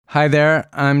Hi there,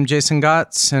 I'm Jason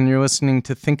Gotts, and you're listening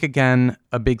to Think Again,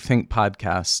 a Big Think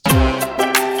podcast.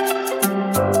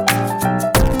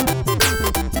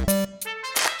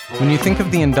 When you think of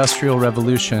the Industrial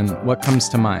Revolution, what comes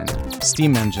to mind?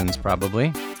 Steam engines,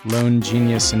 probably, lone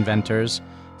genius inventors,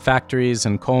 factories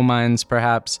and coal mines,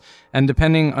 perhaps, and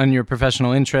depending on your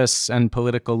professional interests and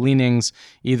political leanings,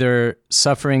 either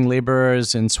suffering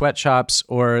laborers in sweatshops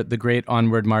or the great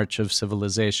onward march of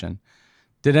civilization.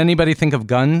 Did anybody think of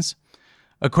guns?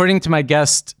 According to my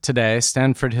guest today,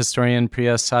 Stanford historian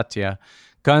Priya Satia,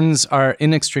 guns are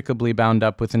inextricably bound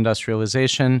up with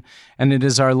industrialization, and it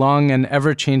is our long and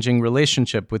ever-changing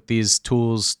relationship with these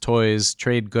tools, toys,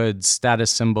 trade goods, status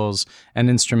symbols, and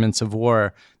instruments of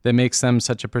war that makes them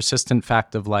such a persistent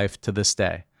fact of life to this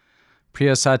day.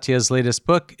 Priya Satia's latest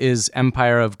book is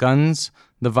Empire of Guns,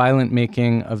 The Violent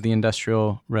Making of the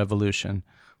Industrial Revolution.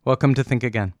 Welcome to Think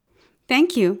Again.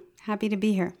 Thank you. Happy to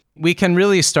be here. We can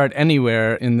really start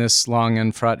anywhere in this long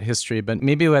and fraught history, but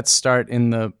maybe let's start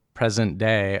in the present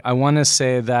day. I want to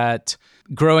say that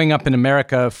growing up in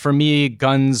America, for me,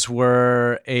 guns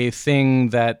were a thing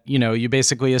that, you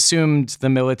basically assumed the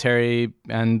military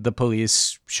and the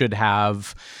police should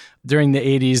have. During the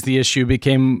 80s, the issue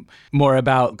became more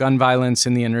about gun violence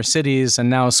in the inner cities, and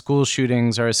now school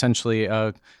shootings are essentially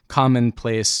a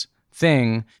commonplace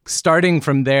thing. Starting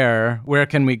from there, where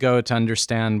can we go to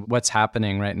understand what's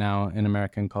happening right now in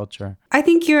American culture? I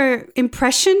think your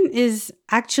impression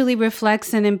actually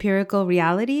reflects an empirical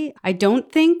reality. I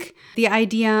don't think the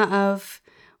idea of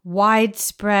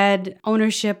widespread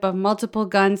ownership of multiple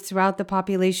guns throughout the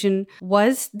population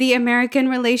was the American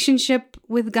relationship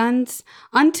with guns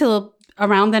until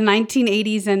around the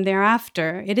 1980s and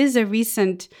thereafter. It is a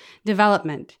recent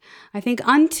development. I think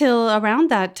until around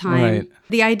that time,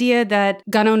 The idea that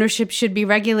gun ownership should be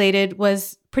regulated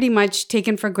was pretty much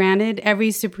taken for granted. Every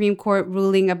Supreme Court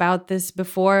ruling about this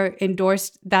before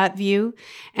endorsed that view.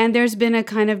 And there's been a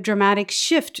kind of dramatic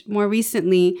shift more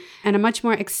recently and a much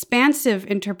more expansive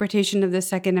interpretation of the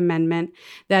Second Amendment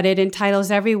that it entitles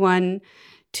everyone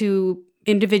to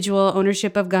individual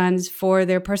ownership of guns for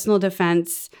their personal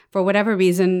defense, for whatever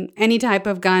reason, any type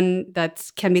of gun that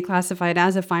can be classified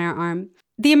as a firearm.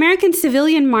 The American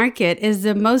civilian market is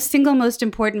the single most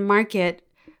important market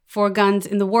for guns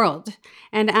in the world.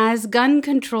 And as gun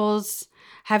controls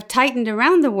have tightened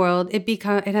around the world, it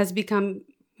has become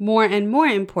more and more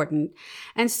important.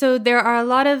 And so there are a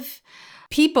lot of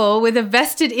people with a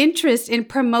vested interest in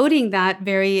promoting that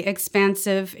very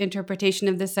expansive interpretation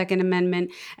of the Second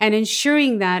Amendment and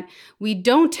ensuring that we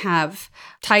don't have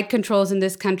tight controls in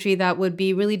this country that would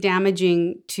be really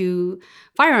damaging to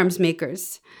firearms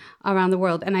makers around the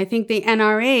world. And I think the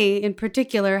NRA in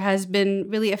particular has been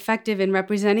really effective in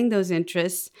representing those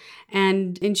interests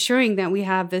and ensuring that we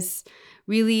have this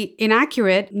really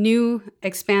inaccurate, new,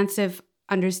 expansive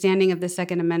understanding of the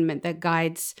Second Amendment that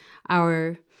guides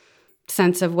our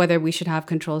sense of whether we should have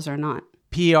controls or not.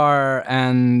 PR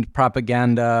and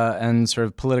propaganda and sort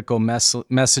of political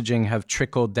messaging have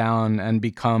trickled down and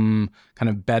become kind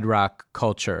of bedrock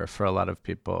culture for a lot of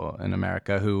people in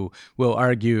America who will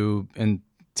argue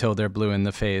until they're blue in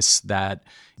the face that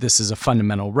this is a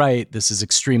fundamental right, this is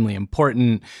extremely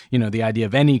important. The idea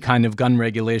of any kind of gun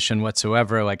regulation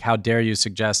whatsoever, like how dare you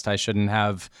suggest I shouldn't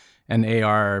have an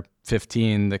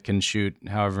AR-15 that can shoot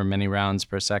however many rounds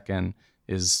per second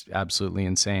is absolutely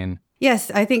insane.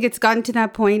 Yes, I think it's gotten to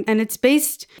that point, and it's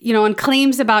based, on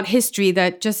claims about history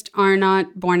that just are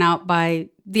not borne out by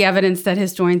the evidence that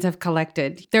historians have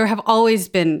collected. There have always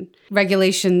been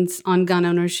regulations on gun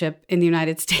ownership in the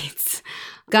United States.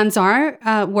 Guns were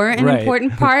an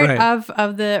important part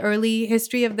of the early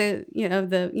history of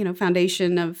the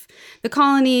foundation of the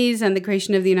colonies and the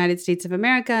creation of the United States of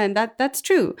America, and that's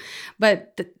true.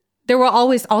 But there were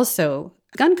always also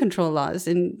gun control laws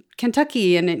in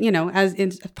Kentucky, and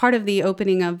as part of the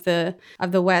opening of the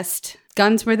West,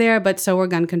 guns were there, but so were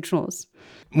gun controls.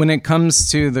 When it comes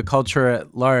to the culture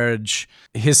at large,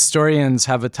 historians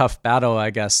have a tough battle, I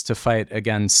guess, to fight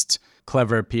against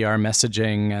clever PR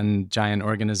messaging and giant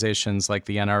organizations like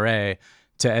the NRA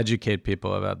to educate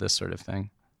people about this sort of thing.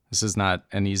 This is not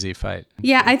an easy fight.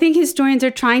 Yeah, I think historians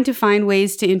are trying to find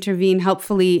ways to intervene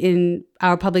helpfully in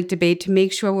our public debate to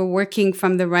make sure we're working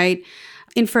from the right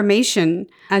information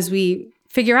as we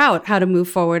figure out how to move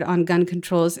forward on gun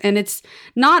controls. And it's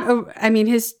not,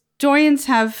 historians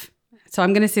have, so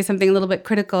I'm going to say something a little bit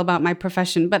critical about my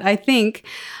profession, but I think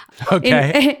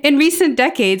in recent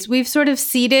decades, we've sort of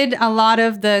ceded a lot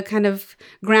of the kind of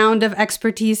ground of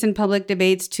expertise in public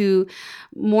debates to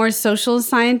more social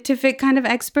scientific kind of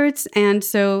experts. And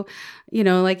so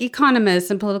like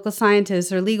economists and political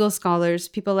scientists or legal scholars,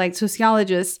 people like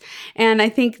sociologists. And I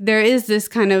think there is this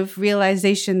kind of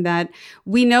realization that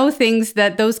we know things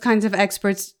that those kinds of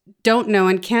experts don't know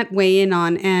and can't weigh in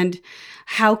on. And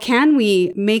how can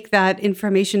we make that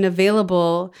information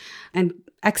available and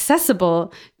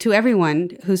accessible to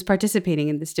everyone who's participating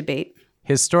in this debate?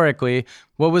 Historically,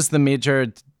 what was the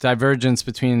major divergence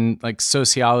between like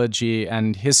sociology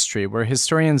and history? Were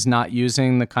historians not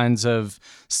using the kinds of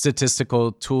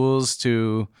statistical tools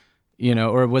to,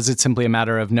 or was it simply a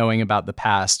matter of knowing about the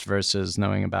past versus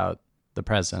knowing about the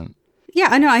present? Yeah,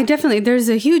 I know. There's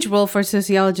a huge role for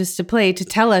sociologists to play to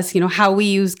tell us, how we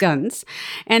use guns.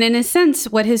 And in a sense,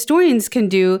 what historians can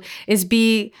do is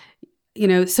be,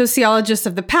 sociologists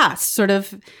of the past, sort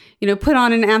of, put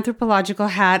on an anthropological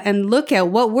hat and look at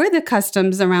what were the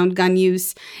customs around gun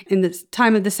use in the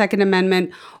time of the Second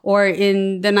Amendment or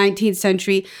in the 19th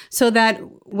century, so that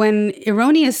when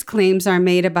erroneous claims are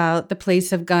made about the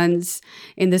place of guns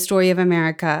in the story of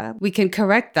America, we can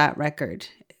correct that record.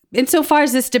 Insofar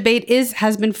as this debate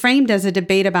has been framed as a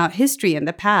debate about history in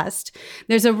the past,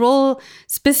 there's a role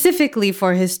specifically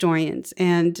for historians.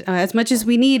 And as much as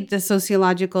we need the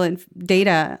sociological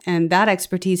data and that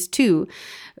expertise too,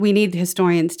 we need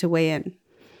historians to weigh in.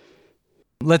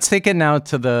 Let's take it now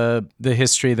to the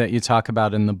history that you talk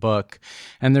about in the book.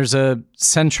 And there's a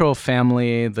central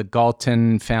family, the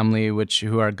Galton family,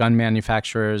 who are gun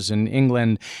manufacturers in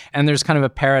England. And there's kind of a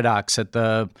paradox at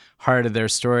the heart of their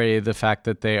story, the fact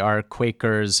that they are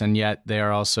Quakers and yet they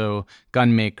are also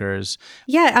gun makers.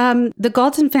 Yeah, the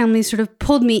Galton family sort of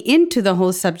pulled me into the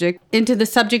whole subject, into the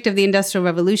subject of the Industrial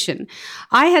Revolution.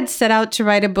 I had set out to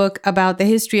write a book about the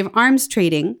history of arms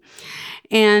trading.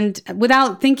 And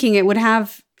without thinking it would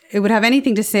have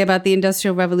anything to say about the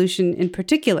Industrial Revolution in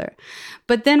particular.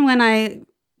 But then when I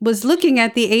was looking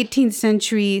at the 18th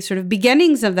century sort of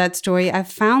beginnings of that story, I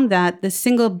found that the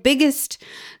single biggest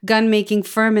gun-making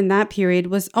firm in that period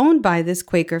was owned by this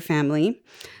Quaker family.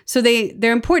 So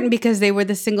they're important because they were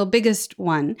the single biggest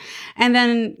one. And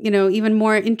then, even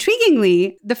more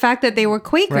intriguingly, the fact that they were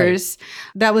Quakers,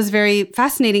 that was very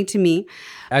fascinating to me.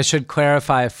 I should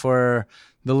clarify for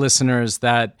the listeners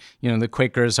that, the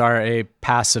Quakers are a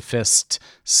pacifist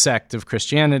sect of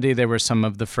Christianity. They were some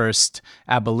of the first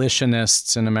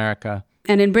abolitionists in America.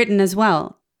 And in Britain as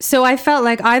well. So I felt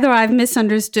like either I've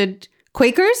misunderstood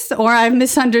Quakers or I've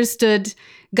misunderstood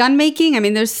gun making. I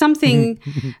mean, there's something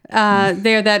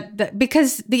there that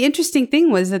because the interesting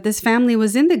thing was that this family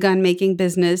was in the gun making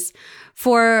business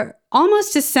for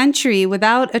almost a century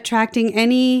without attracting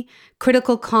any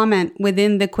critical comment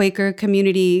within the Quaker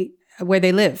community where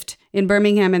they lived, in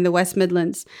Birmingham and the West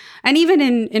Midlands, and even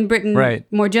in Britain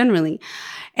more generally.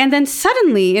 And then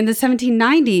suddenly in the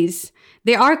 1790s,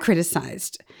 they are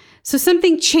criticized. So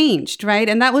something changed, right?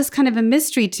 And that was kind of a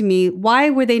mystery to me. Why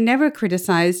were they never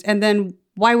criticized? And then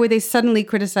why were they suddenly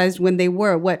criticized when they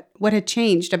were? What had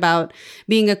changed about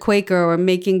being a Quaker or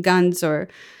making guns or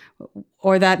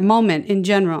that moment in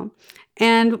general?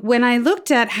 And when I looked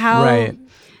at how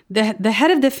the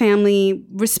head of the family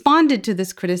responded to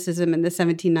this criticism in the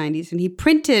 1790s, and he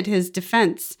printed his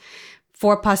defense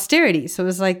for posterity. So it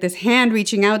was like this hand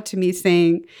reaching out to me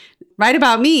saying, write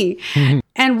about me.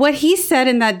 And what he said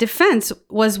in that defense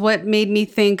was what made me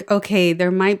think, okay,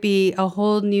 there might be a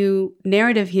whole new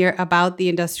narrative here about the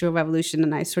Industrial Revolution.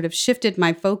 And I sort of shifted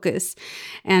my focus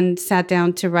and sat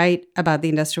down to write about the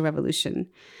Industrial Revolution.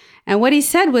 And what he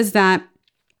said was that,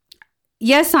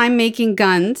 yes, I'm making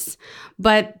guns,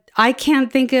 but I can't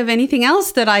think of anything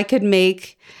else that I could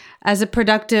make as a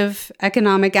productive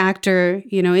economic actor,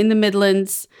 in the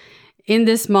Midlands, in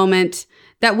this moment,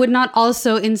 that would not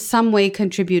also in some way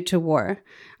contribute to war.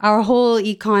 Our whole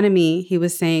economy, he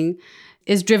was saying,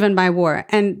 is driven by war.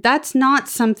 And that's not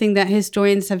something that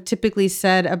historians have typically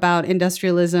said about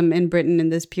industrialism in Britain in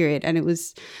this period. And it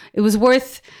was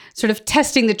worth sort of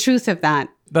testing the truth of that.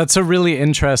 That's a really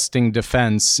interesting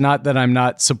defense. Not that I'm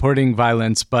not supporting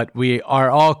violence, but we are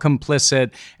all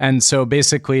complicit. And so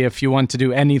basically, if you want to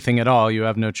do anything at all, you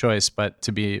have no choice but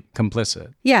to be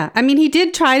complicit. Yeah. I mean, he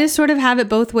did try to sort of have it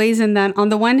both ways in that on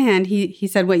the one hand, he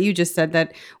said what you just said,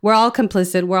 that we're all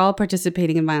complicit, we're all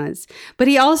participating in violence. But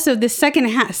he also, the second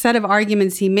set of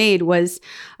arguments he made was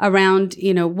around,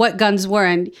 what guns were.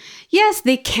 And yes,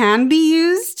 they can be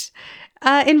used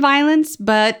in violence,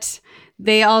 but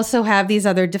they also have these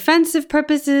other defensive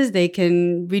purposes. They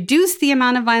can reduce the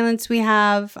amount of violence we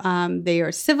have. They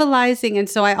are civilizing. And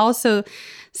so I also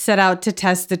set out to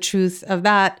test the truth of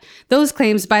those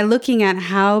claims by looking at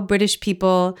how British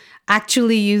people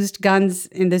actually used guns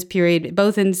in this period,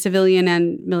 both in civilian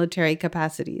and military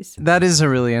capacities. That is a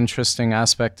really interesting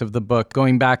aspect of the book,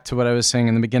 going back to what I was saying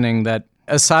in the beginning, that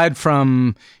aside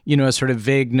from, a sort of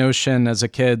vague notion as a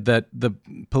kid that the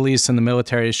police and the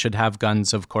military should have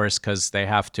guns, of course, because they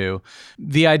have to,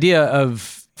 the idea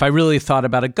of, if I really thought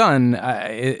about a gun,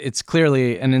 it's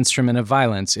clearly an instrument of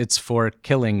violence. It's for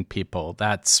killing people.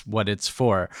 That's what it's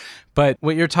for. But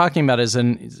what you're talking about is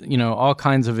all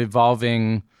kinds of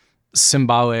evolving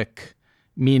symbolic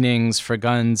meanings for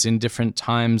guns in different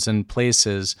times and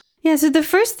places. Yeah, so the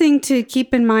first thing to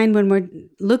keep in mind when we're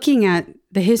looking at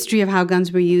the history of how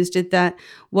guns were used is that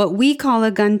what we call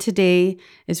a gun today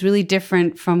is really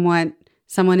different from what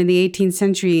someone in the 18th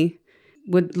century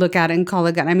would look at and call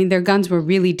a gun. I mean, their guns were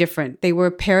really different. They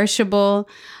were perishable.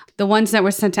 The ones that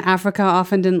were sent to Africa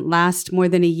often didn't last more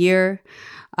than a year.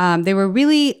 They were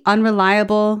really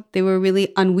unreliable. They were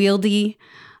really unwieldy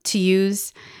to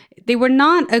use. They were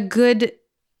not a good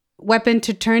weapon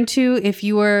to turn to if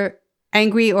you were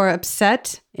angry or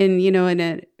upset in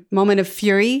a moment of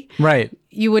fury. Right.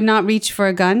 You would not reach for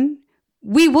a gun.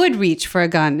 We would reach for a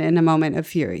gun in a moment of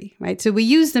fury, right? So we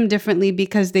use them differently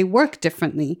because they work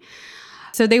differently.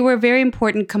 So they were a very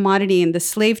important commodity in the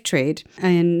slave trade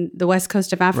in the west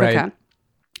coast of Africa. Right.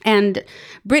 And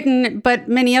Britain, but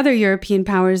many other European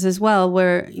powers as well,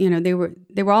 were, they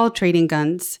were all trading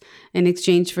guns in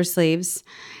exchange for slaves.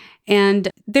 And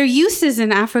their uses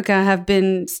in Africa have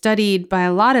been studied by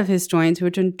a lot of historians who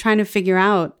are trying to figure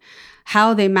out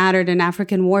how they mattered in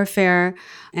African warfare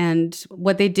and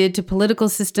what they did to political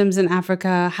systems in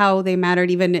Africa, how they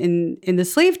mattered even in the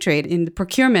slave trade, in the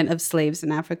procurement of slaves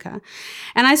in Africa.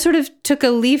 And I sort of took a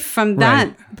leaf from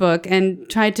that book and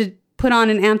tried to put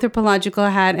on an anthropological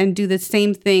hat and do the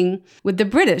same thing with the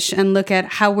British and look at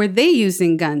how were they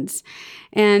using guns.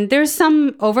 And there's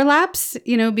some overlaps,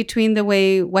 between the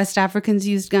way West Africans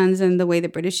used guns and the way the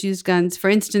British used guns. For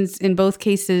instance, in both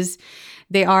cases,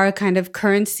 they are a kind of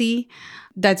currency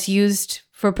that's used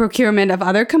for procurement of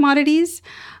other commodities.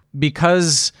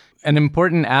 Because an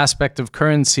important aspect of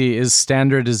currency is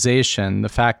standardization, the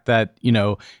fact that,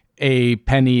 a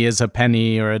penny is a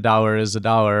penny or a dollar is a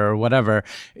dollar or whatever.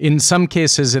 In some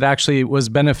cases, it actually was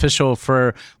beneficial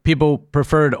for people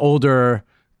preferred older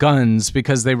guns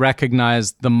because they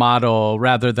recognized the model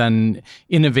rather than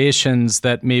innovations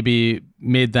that maybe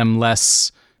made them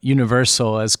less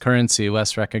universal as currency,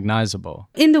 less recognizable.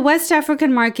 In the West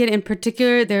African market in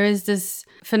particular, there is this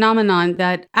phenomenon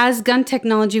that as gun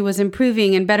technology was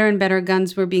improving and better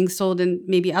guns were being sold in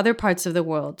maybe other parts of the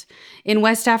world, in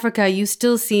West Africa, you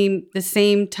still see the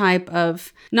same type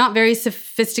of not very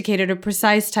sophisticated or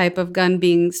precise type of gun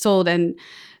being sold. And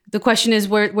the question is,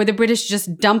 were the British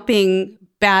just dumping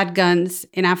bad guns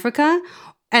in Africa?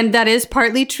 And that is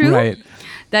partly true. Right.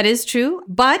 That is true.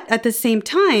 But at the same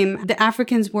time, the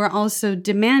Africans were also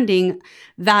demanding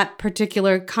that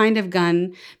particular kind of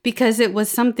gun because it was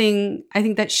something, I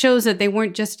think, that shows that they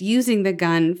weren't just using the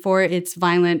gun for its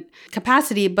violent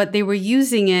capacity, but they were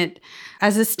using it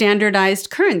as a standardized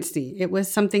currency. It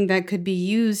was something that could be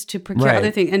used to procure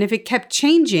other things. And if it kept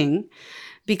changing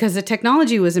because the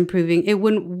technology was improving, it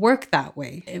wouldn't work that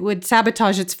way. It would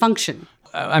sabotage its function.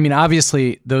 I mean,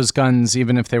 obviously, those guns,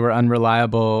 even if they were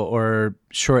unreliable or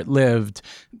short-lived,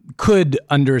 could,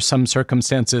 under some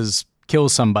circumstances, kill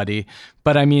somebody.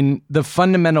 But I mean, the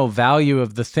fundamental value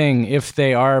of the thing, if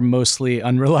they are mostly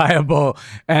unreliable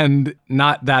and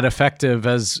not that effective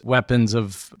as weapons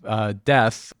of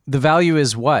death, the value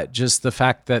is what? Just the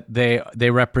fact that they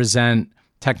represent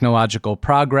technological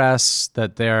progress,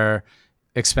 that they're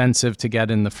expensive to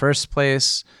get in the first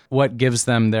place. What gives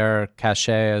them their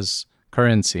cachet as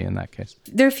currency in that case?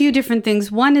 There are a few different things.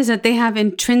 One is that they have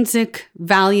intrinsic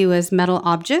value as metal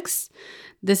objects.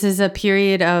 This is a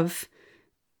period of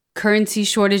currency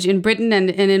shortage in Britain and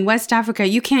in West Africa.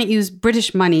 You can't use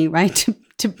British money, right,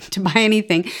 to buy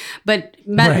anything. But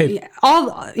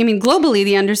globally,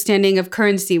 the understanding of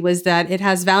currency was that it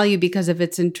has value because of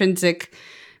its intrinsic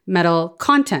metal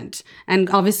content. And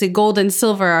obviously gold and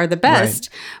silver are the best,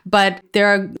 but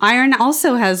iron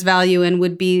also has value and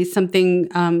would be something,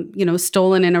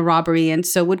 stolen in a robbery. And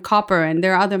so would copper. And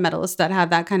there are other metals that have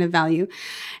that kind of value.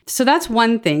 So that's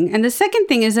one thing. And the second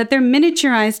thing is that they're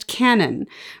miniaturized cannon,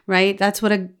 right? That's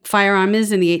what a firearm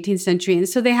is in the 18th century. And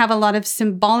so they have a lot of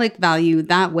symbolic value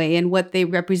that way and what they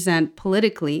represent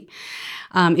politically.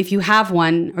 If you have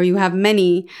one or you have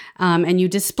many and you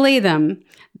display them,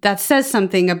 that says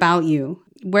something about you,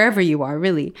 wherever you are,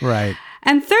 really. Right.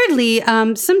 And thirdly, a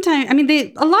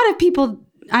lot of people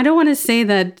I don't want to say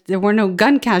that there were no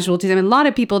gun casualties. I mean, a lot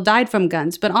of people died from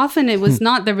guns, but often it was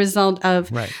not the result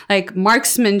of like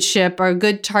marksmanship or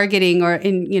good targeting or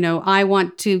I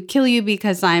want to kill you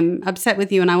because I'm upset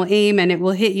with you and I will aim and it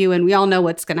will hit you and we all know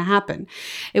what's going to happen.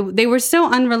 They were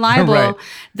so unreliable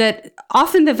that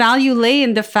often the value lay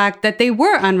in the fact that they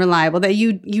were unreliable, that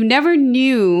you never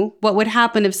knew what would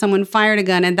happen if someone fired a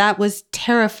gun, and that was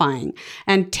terrifying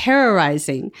and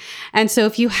terrorizing. And so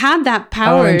if you had that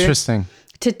power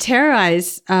to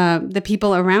terrorize the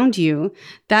people around you,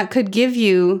 that could give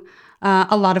you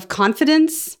a lot of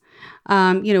confidence,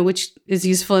 which is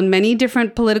useful in many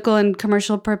different political and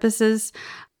commercial purposes.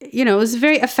 It was a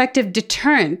very effective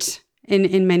deterrent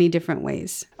in many different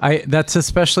ways. That's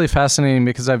especially fascinating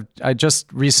because I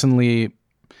just recently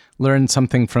learned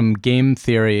something from game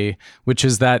theory, which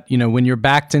is that, when you're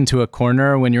backed into a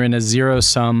corner, when you're in a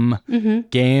zero-sum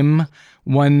game,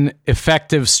 one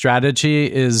effective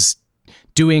strategy is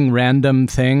doing random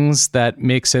things that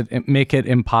make it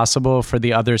impossible for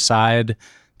the other side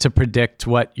to predict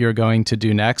what you're going to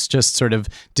do next. Just sort of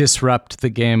disrupt the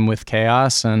game with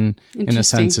chaos. And in a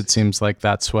sense, it seems like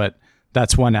that's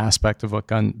one aspect of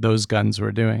what those guns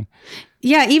were doing.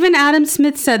 Yeah, even Adam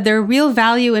Smith said their real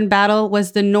value in battle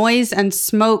was the noise and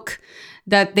smoke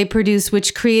that they produced,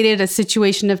 which created a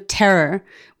situation of terror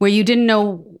where you didn't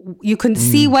know, you couldn't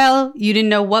see well, you didn't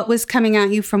know what was coming at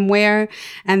you from where,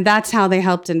 and that's how they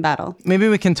helped in battle. Maybe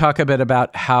we can talk a bit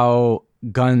about how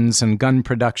guns and gun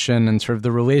production and sort of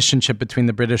the relationship between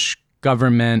the British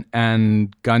government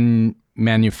and gun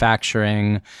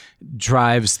manufacturing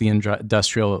drives the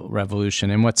Industrial Revolution.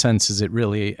 In what sense is it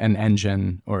really an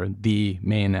engine or the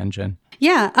main engine?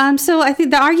 Yeah. So I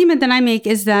think the argument that I make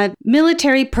is that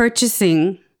military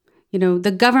purchasing,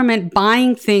 the government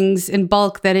buying things in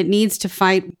bulk that it needs to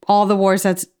fight all the wars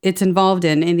it's involved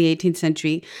in the 18th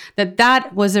century,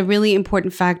 that was a really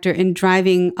important factor in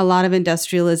driving a lot of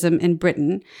industrialism in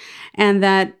Britain. And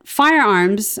that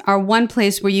firearms are one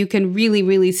place where you can really,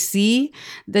 really see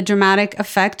the dramatic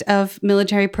effect of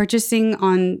military purchasing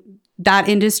on that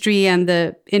industry and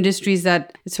the industries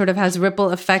that it sort of has ripple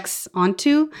effects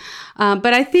onto.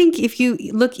 But I think if you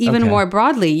look even more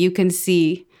broadly, you can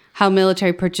see how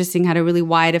military purchasing had a really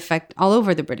wide effect all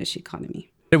over the British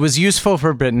economy. It was useful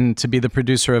for Britain to be the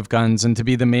producer of guns and to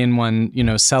be the main one,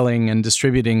 selling and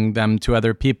distributing them to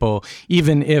other people,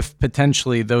 even if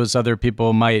potentially those other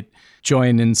people might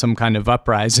join in some kind of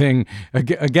uprising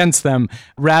against them,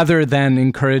 rather than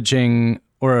encouraging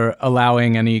or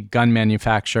allowing any gun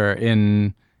manufacture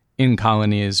in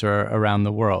colonies or around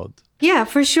the world. Yeah,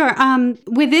 for sure.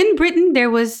 Within Britain, there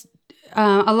was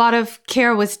a lot of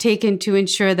care was taken to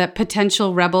ensure that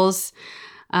potential rebels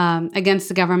against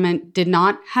the government did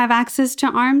not have access to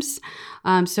arms.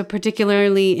 So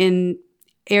particularly in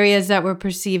areas that were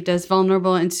perceived as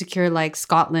vulnerable and insecure, like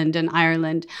Scotland and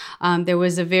Ireland, there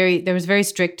was very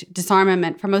strict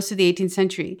disarmament for most of the 18th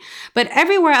century. But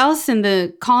everywhere else in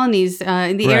the colonies,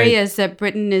 in the areas that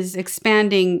Britain is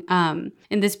expanding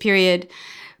in this period,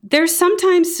 there's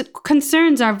sometimes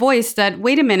concerns are voiced that,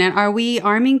 wait a minute, are we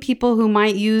arming people who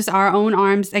might use our own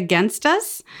arms against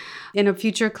us in a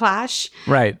future clash?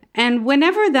 Right. And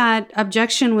whenever that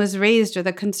objection was raised or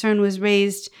the concern was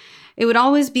raised, it would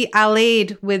always be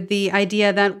allayed with the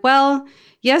idea that, well,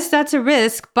 yes, that's a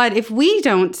risk, but if we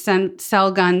don't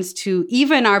sell guns to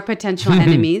even our potential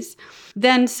enemies,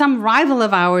 then some rival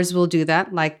of ours will do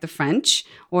that, like the French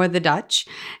or the Dutch,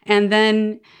 and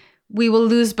then we will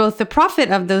lose both the profit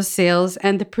of those sales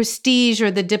and the prestige or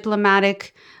the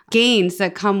diplomatic gains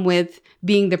that come with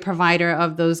being the provider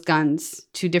of those guns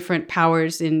to different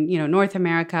powers in, North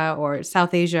America or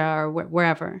South Asia or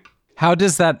wherever. How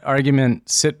does that argument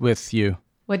sit with you?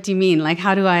 What do you mean? Like,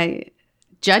 how do I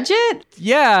judge it?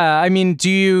 Yeah, I mean, do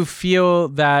you feel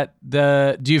that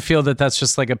that's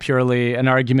just like a purely an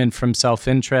argument from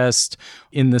self-interest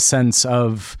in the sense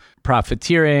of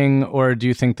profiteering, or do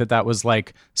you think that was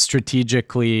like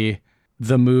strategically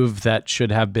the move that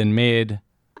should have been made?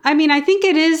 I mean, I think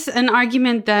it is an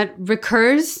argument that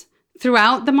recurs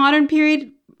throughout the modern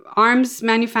period. Arms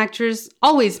manufacturers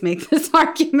always make this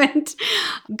argument.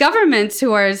 Governments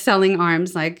who are selling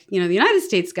arms, like, the United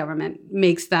States government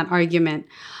makes that argument.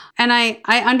 And I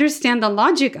understand the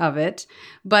logic of it,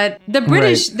 But the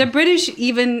British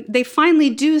even, they finally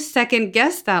do second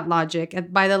guess that logic.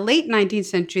 By the late 19th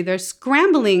century, they're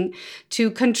scrambling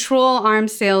to control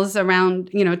arms sales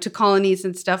around, to colonies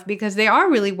and stuff, because they are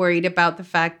really worried about the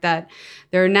fact that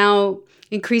there are now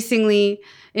increasingly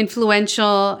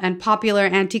influential and popular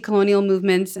anti-colonial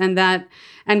movements, and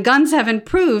guns have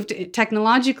improved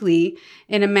technologically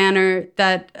in a manner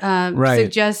that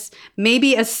suggests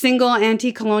maybe a single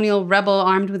anti-colonial rebel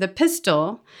armed with a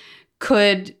pistol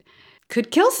could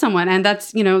kill someone. And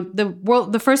that's,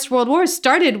 the First World War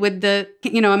started with a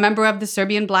member of the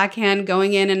Serbian Black Hand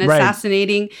going in and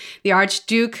assassinating the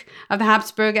Archduke of the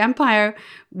Habsburg Empire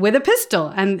with a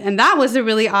pistol. And that was a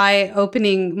really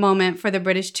eye-opening moment for the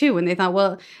British too, when they thought,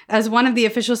 well, as one of the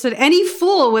officials said, any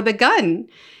fool with a gun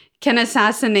can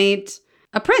assassinate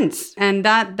a prince. And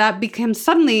that becomes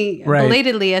suddenly,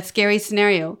 belatedly, a scary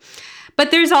scenario. But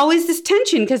there's always this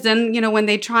tension, because then, when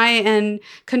they try and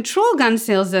control gun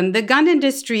sales, then the gun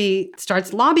industry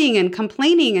starts lobbying and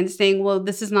complaining and saying, well,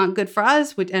 this is not good for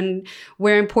us, and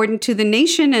we're important to the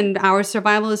nation, and our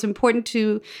survival is important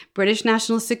to British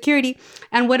national security.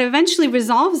 And what eventually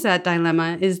resolves that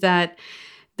dilemma is that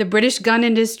the British gun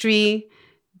industry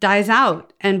dies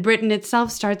out, and Britain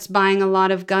itself starts buying a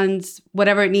lot of guns,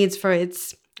 whatever it needs for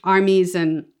its armies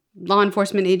and law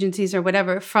enforcement agencies or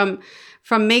whatever, from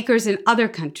makers in other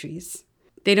countries.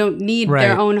 They don't need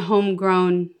their own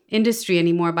homegrown industry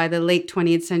anymore by the late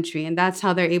 20th century. And that's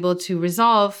how they're able to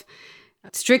resolve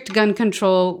strict gun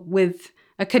control with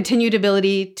a continued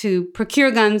ability to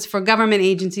procure guns for government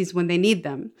agencies when they need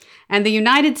them. And the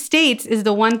United States is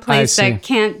the one place that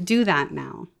can't do that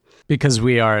now. Because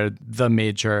we are the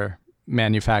major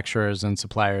manufacturers and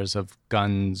suppliers of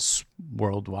guns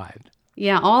worldwide.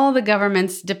 Yeah, all the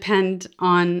governments depend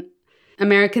on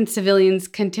American civilians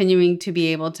continuing to be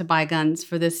able to buy guns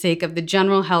for the sake of the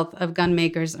general health of gun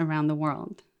makers around the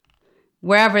world,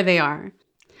 wherever they are.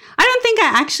 I don't think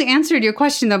I actually answered your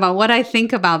question about what I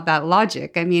think about that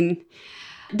logic. I mean,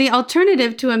 the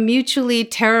alternative to a mutually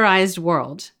terrorized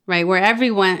world, right, where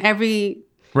every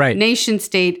nation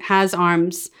state has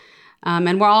arms,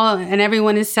 and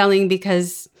everyone is selling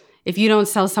because if you don't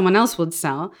sell, someone else would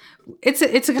sell. It's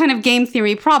a kind of game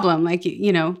theory problem, like,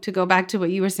 to go back to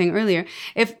what you were saying earlier.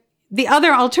 If the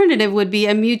other alternative would be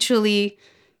a mutually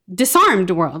disarmed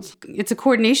world. It's a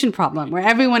coordination problem where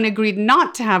everyone agreed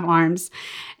not to have arms.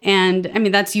 And I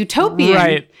mean, that's utopian.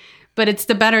 Right. But it's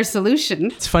the better solution.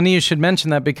 It's funny you should mention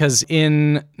that, because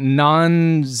in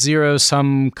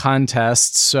non-zero-sum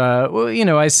contests,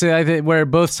 I say where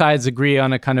both sides agree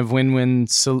on a kind of win-win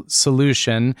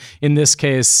solution, in this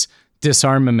case,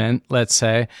 disarmament, let's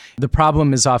say, the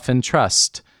problem is often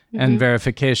trust and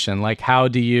verification. Like, how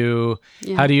do you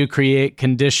create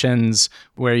conditions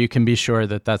where you can be sure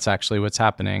that that's actually what's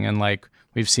happening? And like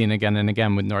we've seen again and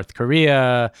again with North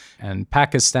Korea and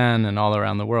Pakistan and all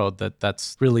around the world,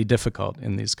 that's really difficult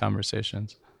in these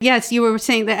conversations. Yes, you were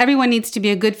saying that everyone needs to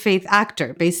be a good faith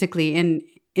actor, basically,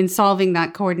 in solving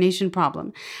that coordination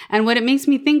problem. And what it makes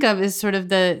me think of is sort of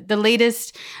the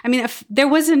latest, I mean, if there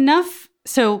was enough,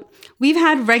 so we've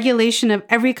had regulation of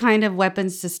every kind of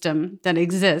weapons system that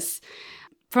exists.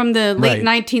 From the late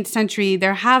 19th century,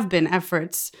 there have been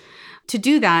efforts to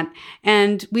do that.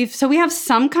 And we have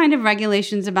some kind of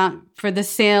regulations for the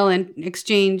sale and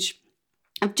exchange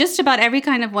of just about every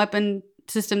kind of weapon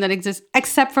system that exists,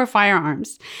 except for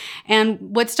firearms. And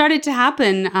what started to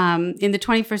happen in the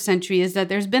 21st century is that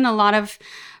there's been a lot of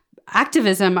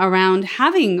activism around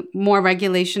having more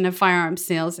regulation of firearms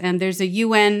sales. And there's a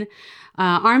UN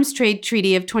arms trade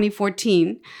treaty of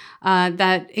 2014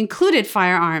 that included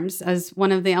firearms as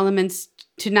one of the elements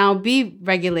to now be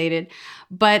regulated.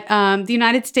 But the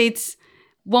United States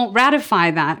won't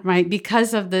ratify that, right?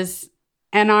 Because of this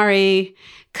NRA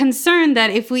concern that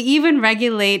if we even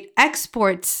regulate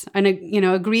exports and,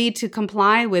 agree to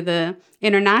comply with an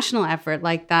international effort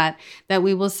like that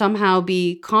we will somehow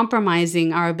be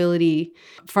compromising our ability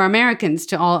for Americans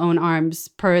to all own arms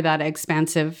per that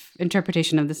expansive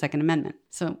interpretation of the Second Amendment.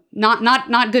 So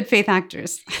not good faith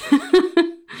actors.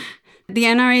 The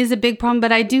NRA is a big problem,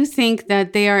 but I do think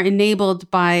that they are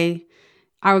enabled by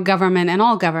our government and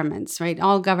all governments, right?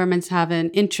 All governments have an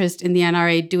interest in the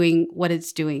NRA doing what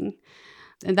it's doing.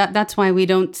 And that's why we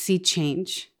don't see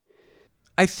change.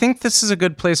 I think this is a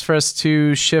good place for us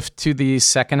to shift to the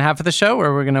second half of the show,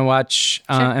 where we're going to watch,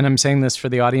 and I'm saying this for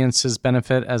the audience's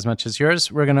benefit as much as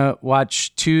yours, we're going to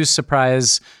watch 2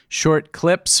 surprise short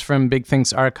clips from Big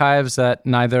Think's archives that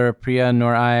neither Priya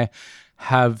nor I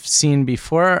have seen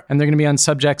before. And they're going to be on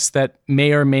subjects that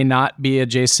may or may not be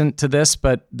adjacent to this,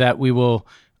 but that we will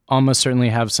almost certainly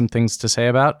have some things to say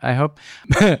about, I hope.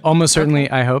 Almost certainly,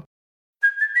 I hope.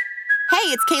 Hey,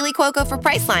 it's Kaylee Cuoco for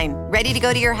Priceline. Ready to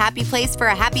go to your happy place for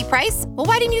a happy price? Well,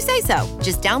 why didn't you say so?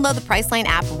 Just download the Priceline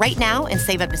app right now and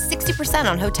save up to 60%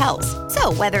 on hotels.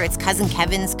 So whether it's Cousin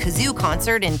Kevin's Kazoo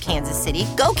Concert in Kansas City,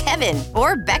 go Kevin,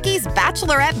 or Becky's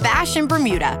Bachelorette Bash in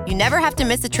Bermuda, you never have to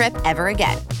miss a trip ever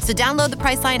again. So download the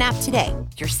Priceline app today.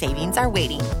 Your savings are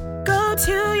waiting. Go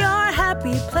to your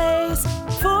happy place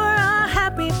for a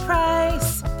happy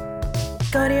price.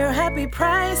 Go to your happy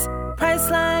price,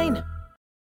 Priceline.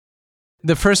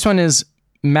 The first one is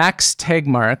Max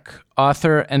Tegmark,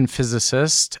 author and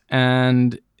physicist,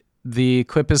 and the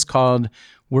clip is called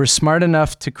 "We're Smart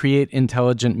Enough to Create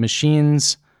Intelligent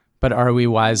Machines, but Are We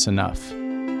Wise Enough?"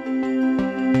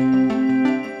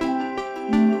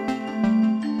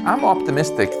 I'm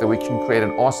optimistic that we can create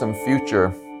an awesome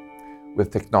future with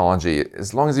technology,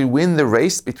 as long as we win the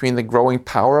race between the growing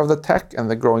power of the tech and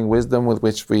the growing wisdom with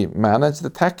which we manage the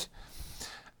tech.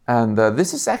 And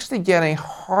this is actually getting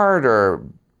harder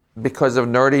because of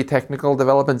nerdy technical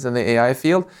developments in the AI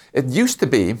field. It used to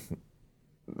be,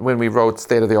 when we wrote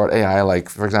state-of-the-art AI, like,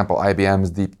 for example, IBM's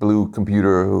Deep Blue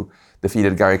computer, who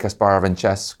defeated Garry Kasparov in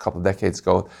chess a couple of decades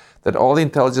ago, that all the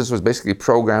intelligence was basically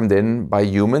programmed in by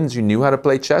humans who knew how to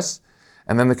play chess,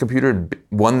 and then the computer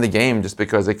won the game just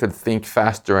because it could think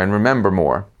faster and remember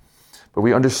more. But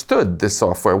we understood this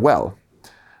software well.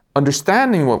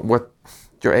 Understanding what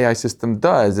your AI system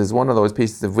does is one of those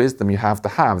pieces of wisdom you have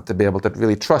to be able to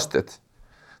really trust it.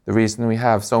 The reason we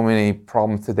have so many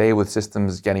problems today with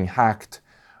systems getting hacked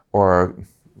or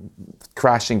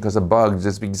crashing because of bugs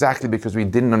is exactly because we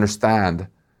didn't understand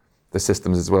the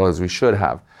systems as well as we should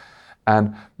have.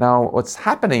 And now what's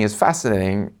happening is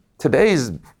fascinating.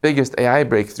 Today's biggest AI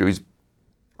breakthroughs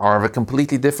are of a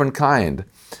completely different kind,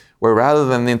 where rather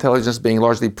than the intelligence being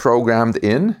largely programmed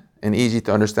in and easy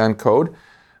to understand code,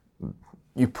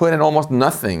 you put in almost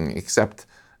nothing except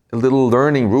a little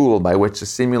learning rule by which a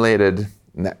simulated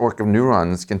network of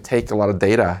neurons can take a lot of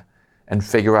data and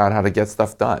figure out how to get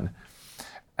stuff done.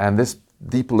 And this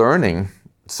deep learning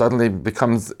suddenly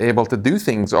becomes able to do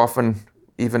things often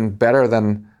even better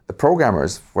than the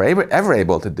programmers were ever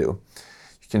able to do.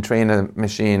 You can train a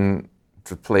machine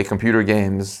to play computer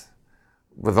games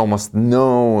with almost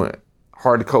no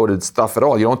hard-coded stuff at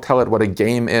all. You don't tell it what a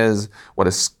game is,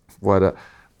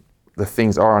 the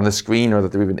things are on the screen, or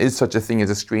that there even is such a thing as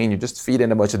a screen. You just feed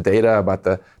in a bunch of data about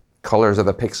the colors of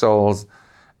the pixels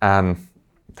and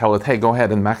tell it, hey, go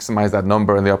ahead and maximize that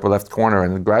number in the upper left corner.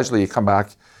 And gradually you come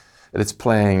back and it's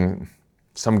playing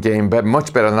some game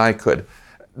much better than I could.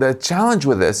 The challenge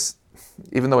with this,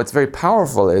 even though it's very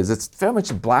powerful, is it's very much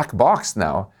a black box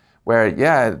now, where,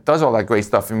 yeah, it does all that great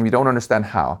stuff and we don't understand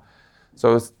how.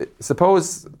 So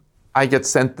suppose I get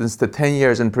sentenced to 10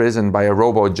 years in prison by a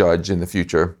robo-judge in the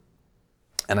future,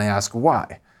 and I ask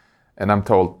why. And I'm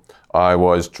told, I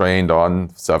was trained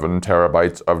on 7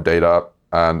 terabytes of data,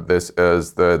 and this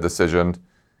is the decision.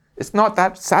 It's not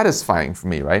that satisfying for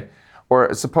me, right?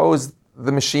 Or suppose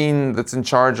the machine that's in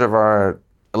charge of our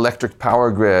electric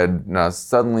power grid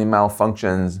suddenly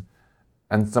malfunctions,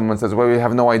 and someone says, well, we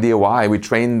have no idea why. We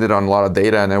trained it on a lot of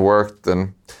data and it worked.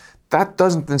 And that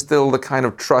doesn't instill the kind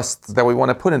of trust that we want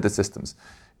to put into systems.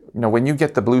 When you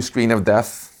get the blue screen of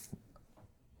death,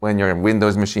 when your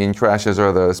Windows machine crashes,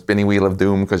 or the spinning wheel of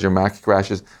doom because your Mac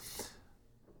crashes,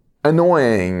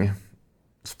 annoying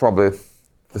is probably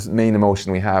the main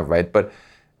emotion we have, right? But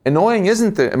annoying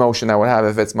isn't the emotion I would have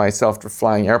if it's my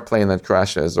self-flying airplane that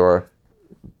crashes, or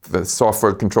the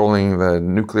software controlling the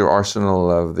nuclear arsenal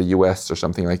of the US or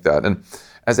something like that. And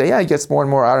as AI gets more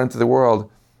and more out into the world,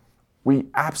 we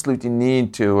absolutely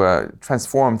need to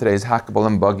transform today's hackable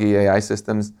and buggy AI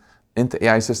systems into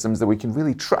AI systems that we can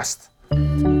really trust.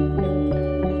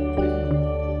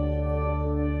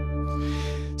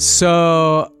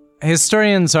 So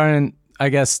historians aren't, I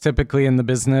guess, typically in the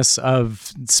business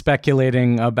of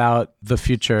speculating about the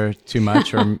future too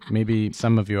much, or maybe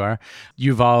some of you are.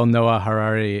 Yuval Noah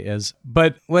Harari is.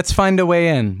 But let's find a way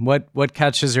in. What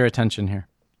catches your attention here?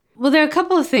 Well, there are a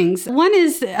couple of things. One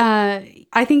is,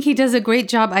 I think he does a great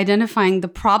job identifying the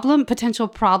potential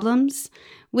problems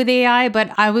with AI,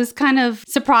 but I was kind of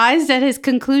surprised at his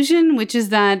conclusion, which is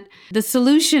that the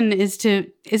solution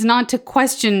is not to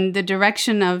question the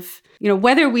direction of,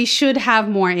 whether we should have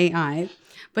more AI,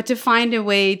 but to find a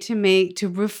way to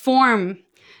reform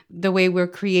the way we're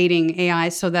creating AI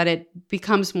so that it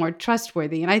becomes more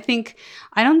trustworthy. And I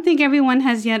don't think everyone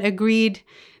has yet agreed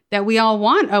that we all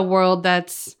want a world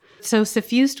that's so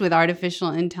suffused with artificial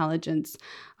intelligence.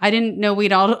 I didn't know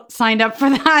we'd all signed up for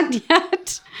that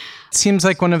yet. It seems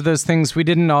like one of those things. We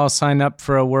didn't all sign up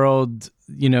for a world,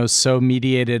 so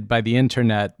mediated by the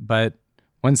internet, but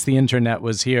once the internet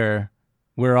was here,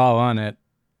 we're all on it.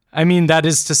 I mean, that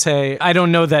is to say, I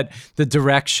don't know that the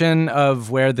direction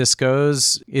of where this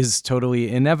goes is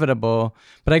totally inevitable.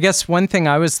 But I guess one thing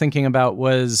I was thinking about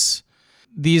was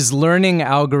these learning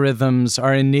algorithms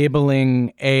are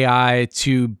enabling AI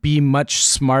to be much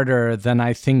smarter than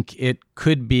I think it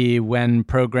could be when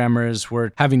programmers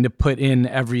were having to put in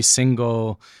every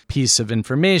single piece of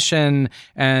information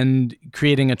and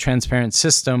creating a transparent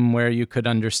system where you could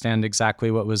understand exactly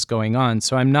what was going on.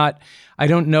 So I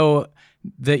don't know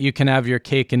that you can have your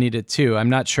cake and eat it too. I'm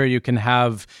not sure you can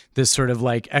have this sort of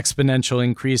like exponential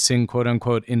increasing quote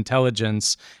unquote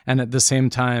intelligence and at the same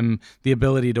time the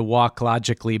ability to walk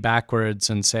logically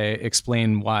backwards and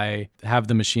have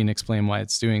the machine explain why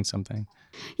it's doing something.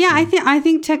 Yeah, I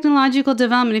think technological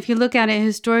development, if you look at it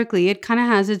historically, it kind of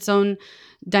has its own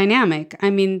dynamic.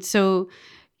 I mean, so,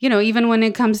 even when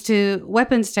it comes to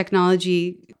weapons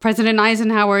technology, President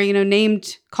Eisenhower,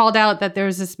 called out that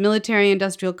there's this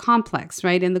military-industrial complex,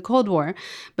 right, in the Cold War.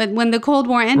 But when the Cold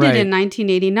War ended in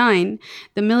 1989,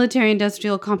 the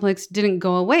military-industrial complex didn't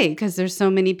go away because there's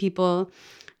so many people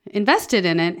invested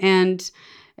in it. And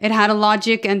it had a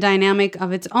logic and dynamic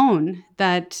of its own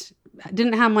that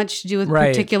didn't have much to do with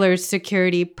particular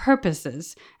security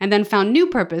purposes, and then found new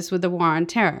purpose with the war on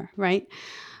terror, right?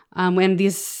 And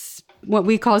these what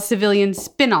we call civilian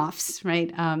spin-offs,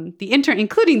 right?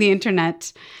 Including the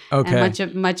internet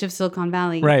and much of Silicon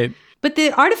Valley. Right. But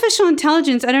the artificial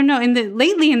intelligence, I don't know,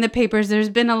 lately in the papers, there's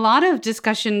been a lot of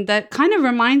discussion that kind of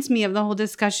reminds me of the whole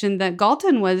discussion that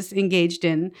Galton was engaged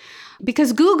in.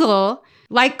 Because Google,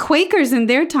 like Quakers in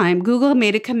their time, Google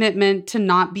made a commitment to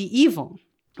not be evil,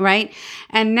 right?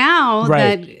 And now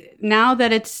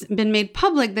that it's been made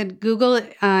public that Google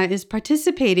is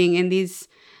participating in these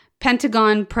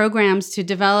Pentagon programs to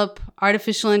develop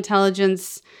artificial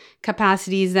intelligence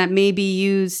capacities that may be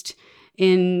used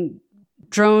in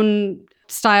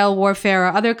drone-style warfare or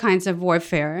other kinds of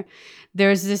warfare.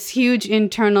 There's this huge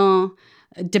internal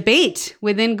debate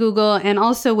within Google and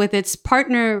also with its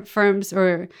partner firms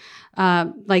or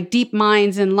like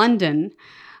DeepMinds in London,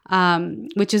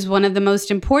 which is one of the most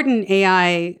important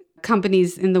AI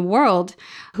companies in the world,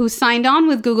 who signed on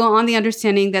with Google on the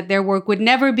understanding that their work would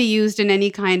never be used in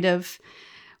any kind of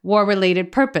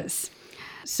war-related purpose.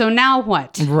 So now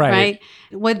what? Right?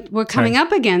 What we're coming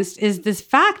up against is this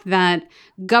fact that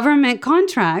government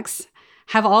contracts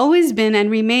have always been and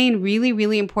remain really,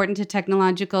 really important to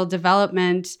technological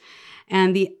development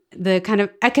and the kind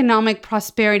of economic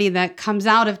prosperity that comes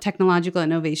out of technological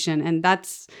innovation. And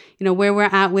that's, where we're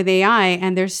at with AI.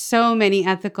 And there's so many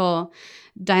ethical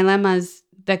dilemmas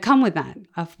that come with that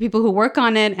for people who work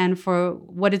on it and for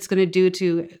what it's going to do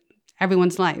to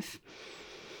everyone's life.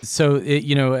 So,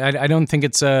 I don't think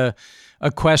it's a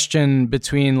question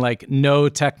between like no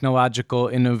technological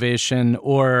innovation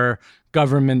or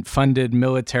government-funded,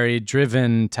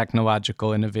 military-driven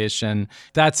technological innovation.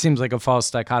 That seems like a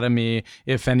false dichotomy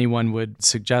if anyone would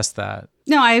suggest that.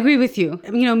 No, I agree with you.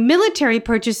 Military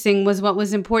purchasing was what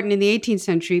was important in the 18th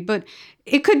century, but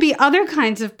it could be other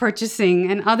kinds of purchasing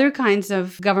and other kinds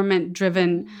of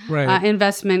government-driven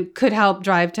investment could help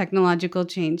drive technological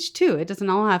change too. It doesn't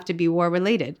all have to be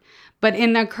war-related. But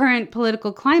in the current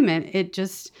political climate,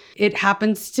 it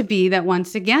happens to be that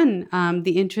once again,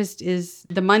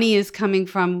 the money is coming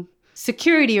from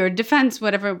security or defense,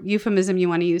 whatever euphemism you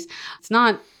want to use. It's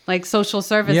not like social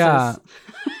services. Yeah.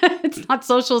 It's not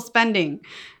social spending.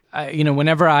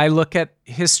 Whenever I look at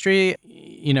history,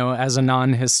 as a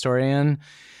non-historian,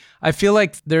 I feel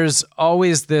like there's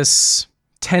always this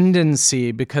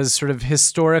tendency, because sort of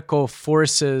historical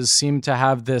forces seem to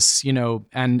have this,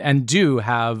 and do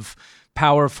have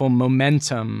powerful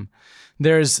momentum.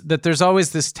 There's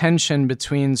always this tension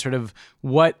between sort of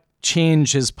what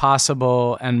change is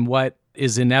possible and what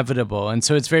is inevitable. And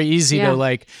so it's very easy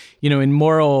to in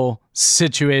moral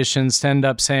situations to end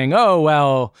up saying, oh,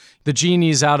 well, the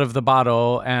genie's out of the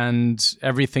bottle and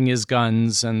everything is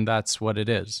guns and that's what it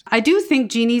is. I do think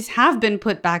genies have been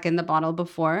put back in the bottle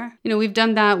before. We've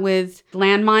done that with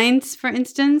landmines, for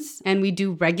instance, and we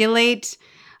do regulate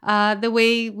the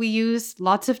way we use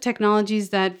lots of technologies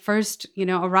that first,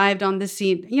 arrived on the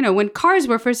scene. When cars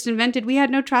were first invented, we had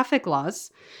no traffic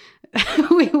laws.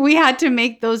 we had to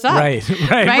make those up. Right.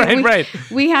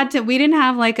 We didn't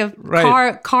have like a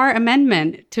car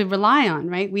amendment to rely on,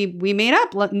 right? We made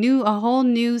up a whole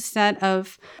new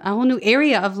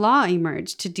area of law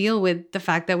emerged to deal with the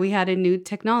fact that we had a new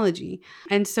technology.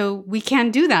 And so we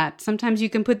can do that. Sometimes you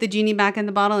can put the genie back in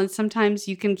the bottle and sometimes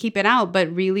you can keep it out,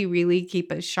 but really, really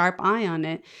keep a sharp eye on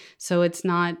it so it's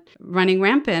not running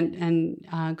rampant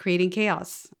and creating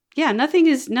chaos. Yeah, nothing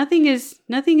is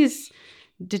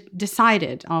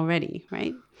decided already,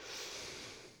 right?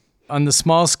 On the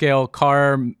small scale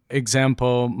car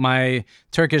example, my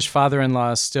Turkish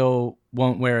father-in-law still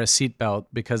won't wear a seatbelt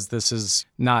because this is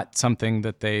not something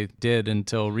that they did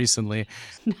until recently.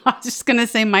 No, I was just going to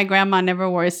say my grandma never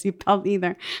wore a seatbelt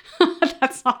either.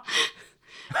 That's all.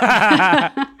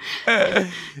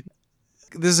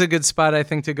 This is a good spot, I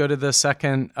think, to go to the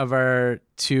second of our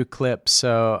two clips.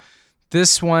 So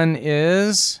this one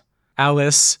is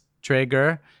Alice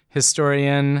Traeger,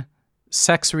 historian,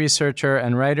 sex researcher,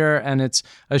 and writer, and it's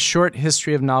a short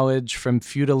history of knowledge from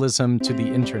feudalism to the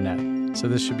internet. So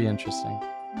this should be interesting.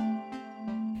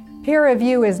 Peer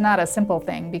review is not a simple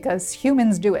thing because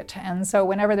humans do it. And so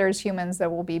whenever there's humans, there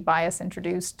will be bias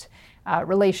introduced.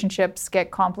 Relationships get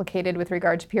complicated with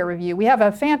regard to peer review. We have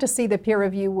a fantasy that peer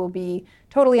review will be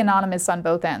totally anonymous on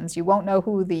both ends. You won't know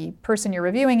who the person you're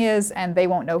reviewing is, and they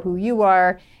won't know who you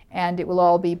are, and it will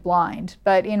all be blind.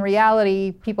 But in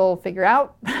reality, people figure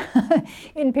out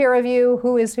in peer review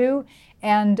who is who,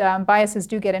 and biases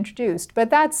do get introduced. But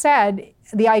that said,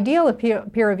 the ideal of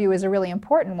peer review is a really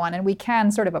important one, and we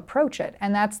can sort of approach it.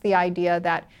 And that's the idea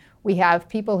that we have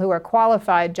people who are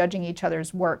qualified judging each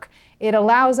other's work. It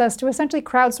allows us to essentially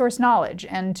crowdsource knowledge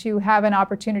and to have an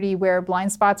opportunity where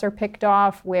blind spots are picked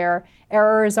off, where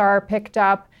errors are picked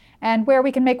up, and where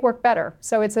we can make work better.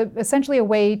 So it's essentially a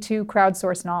way to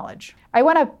crowdsource knowledge. I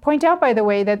want to point out, by the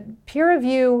way, that peer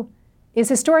review is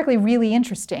historically really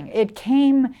interesting. It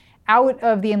came out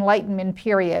of the Enlightenment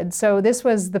period. So this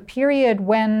was the period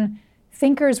when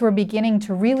thinkers were beginning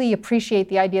to really appreciate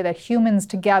the idea that humans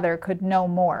together could know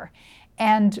more.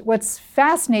 And what's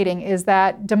fascinating is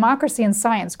that democracy and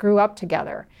science grew up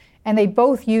together, and they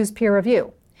both use peer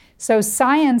review. So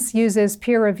science uses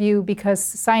peer review because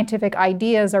scientific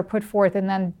ideas are put forth and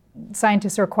then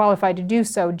scientists who are qualified to do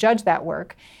so judge that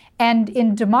work. And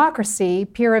in democracy,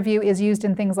 peer review is used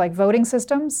in things like voting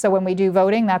systems. So when we do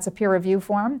voting, that's a peer review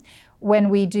form. When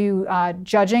we do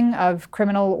judging of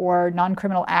criminal or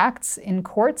non-criminal acts in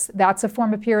courts, that's a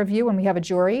form of peer review when we have a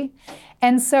jury.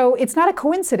 And so it's not a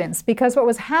coincidence, because what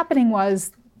was happening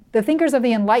was the thinkers of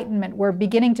the Enlightenment were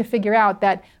beginning to figure out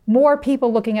that more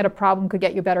people looking at a problem could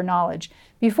get you better knowledge.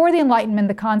 Before the Enlightenment,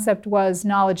 the concept was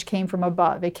knowledge came from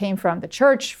above. It came from the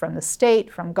church, from the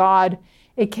state, from God.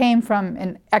 It came from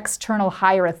an external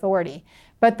higher authority.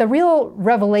 But the real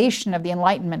revelation of the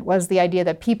Enlightenment was the idea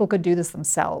that people could do this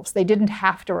themselves. They didn't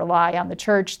have to rely on the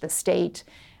church, the state,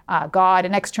 God,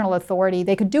 an external authority.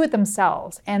 They could do it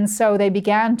themselves. And so they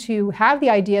began to have the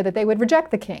idea that they would reject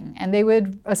the king, and they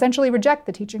would essentially reject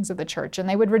the teachings of the church, and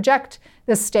they would reject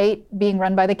the state being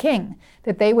run by the king,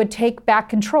 that they would take back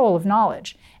control of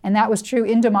knowledge. And that was true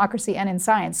in democracy and in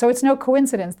science. So it's no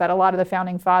coincidence that a lot of the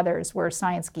founding fathers were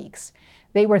science geeks.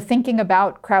 They were thinking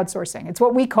about crowdsourcing. It's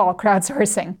what we call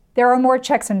crowdsourcing. There are more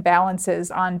checks and balances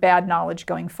on bad knowledge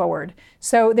going forward.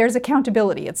 So there's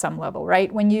accountability at some level, right?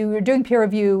 When you're doing peer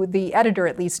review, the editor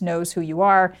at least knows who you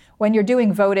are. When you're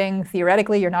doing voting,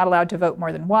 theoretically, you're not allowed to vote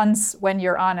more than once. When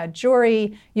you're on a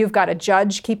jury, you've got a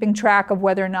judge keeping track of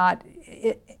whether or not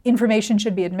information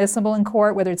should be admissible in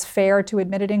court, whether it's fair to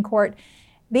admit it in court.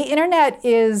 The internet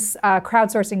is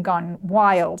crowdsourcing gone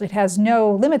wild. It has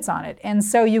no limits on it. And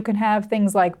so you can have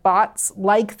things like bots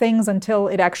like things until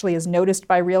it actually is noticed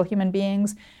by real human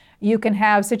beings. You can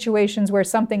have situations where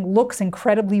something looks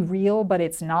incredibly real, but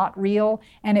it's not real,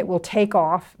 and it will take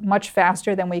off much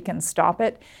faster than we can stop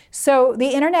it. So the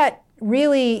internet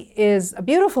really is a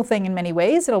beautiful thing in many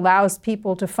ways. It allows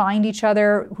people to find each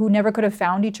other who never could have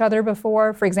found each other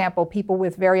before. For example, people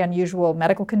with very unusual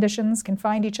medical conditions can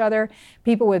find each other.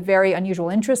 People with very unusual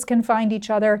interests can find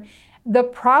each other. The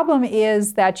problem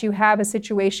is that you have a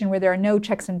situation where there are no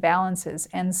checks and balances,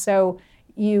 and so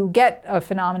you get a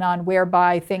phenomenon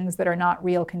whereby things that are not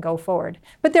real can go forward.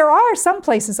 But there are some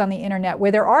places on the internet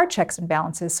where there are checks and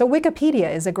balances. So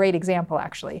Wikipedia is a great example,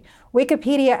 actually.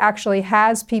 Wikipedia actually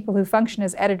has people who function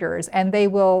as editors, and they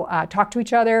will talk to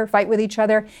each other, fight with each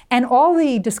other, and all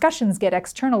the discussions get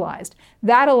externalized.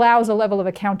 That allows a level of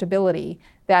accountability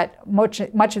that much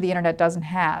of the internet doesn't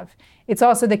have. It's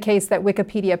also the case that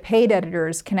Wikipedia paid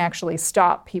editors can actually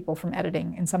stop people from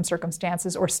editing in some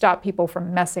circumstances, or stop people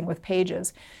from messing with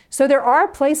pages. So there are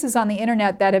places on the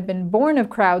internet that have been born of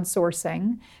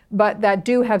crowdsourcing, but that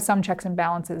do have some checks and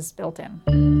balances built in.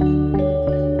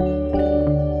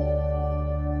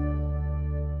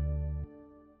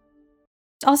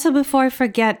 Also, before I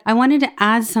forget, I wanted to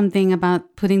add something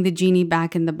about putting the genie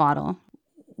back in the bottle.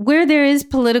 where there is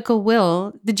political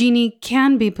will, the genie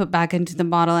can be put back into the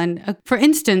bottle. And for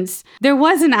instance, there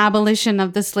was an abolition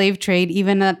of the slave trade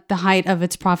even at the height of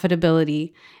its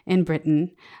profitability in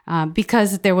Britain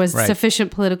because there was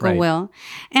sufficient political will.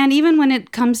 And even when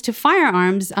it comes to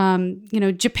firearms,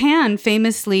 Japan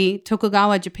famously,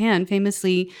 Tokugawa Japan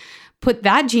famously put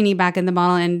that genie back in the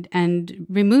bottle and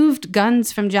removed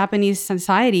guns from Japanese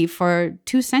society for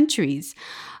 2 centuries.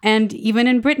 And even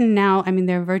in Britain now,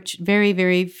 there are very,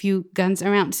 very few guns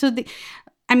around. So,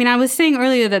 I was saying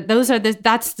earlier that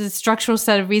that's the structural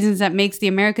set of reasons that makes the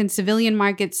American civilian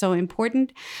market so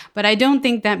important. But I don't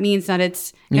think that means that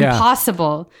it's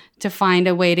impossible to find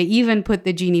a way to even put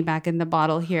the genie back in the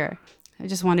bottle here. I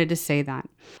just wanted to say that.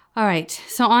 All right.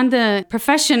 So on the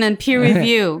profession and peer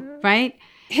review, right?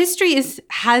 History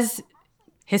has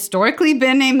historically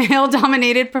been a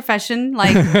male-dominated profession,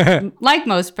 like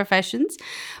most professions.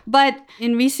 But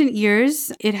in recent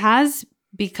years, it has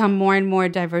become more and more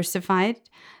diversified.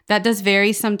 That does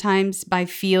vary sometimes by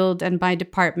field and by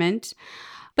department.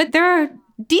 But there are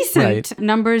decent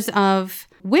numbers of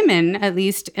women, at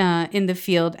least in the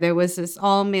field. There was this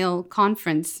all-male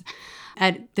conference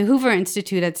at the Hoover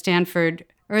Institute at Stanford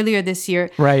earlier this year.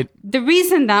 Right. The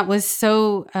reason that was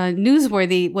so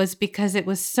newsworthy was because it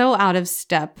was so out of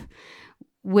step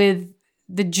with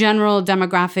the general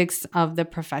demographics of the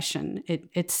profession.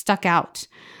 It stuck out.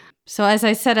 So as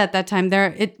I said at that time,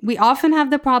 we often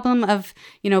have the problem of,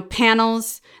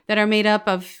 panels that are made up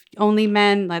of only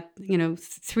men,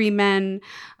 3 men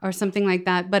or something like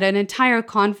that. But an entire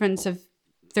conference of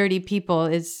 30 people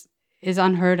is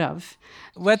unheard of.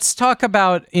 Let's talk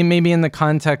about, maybe in the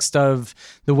context of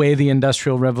the way the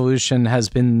Industrial Revolution has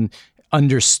been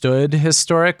understood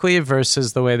historically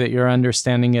versus the way that you're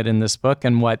understanding it in this book,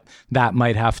 and what that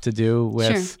might have to do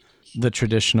with the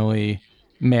traditionally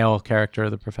male character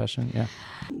of the profession.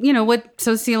 Yeah. What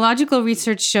sociological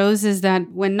research shows is that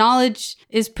when knowledge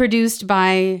is produced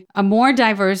by a more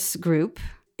diverse group,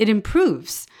 it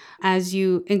improves as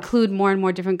you include more and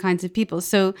more different kinds of people.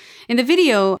 So in the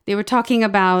video, they were talking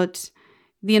about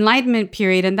the Enlightenment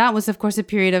period, and that was, of course, a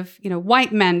period of,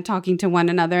 white men talking to one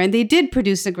another, and they did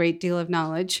produce a great deal of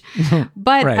knowledge.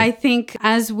 But I think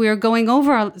as we're going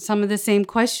over some of the same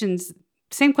questions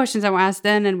that were asked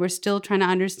then, and we're still trying to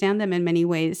understand them in many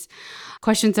ways.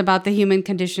 Questions about the human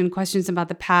condition, questions about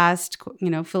the past,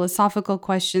 philosophical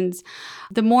questions.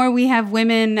 The more we have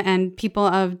women and people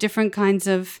of different kinds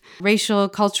of racial,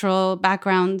 cultural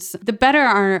backgrounds, the better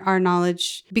our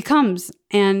knowledge becomes.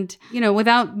 And,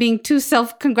 without being too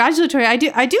self-congratulatory, I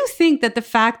do think that the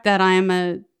fact that I am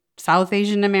a South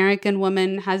Asian American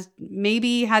woman has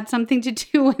maybe had something to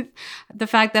do with the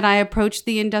fact that I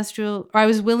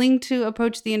was willing to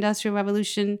approach the Industrial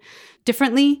Revolution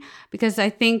differently, because I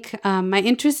think my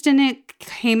interest in it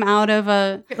came out of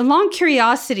a long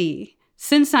curiosity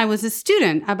since I was a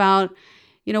student about,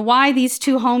 why these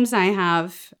 2 homes I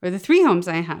have, or the 3 homes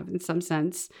I have in some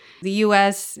sense, the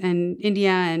US and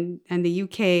India and the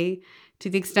UK, to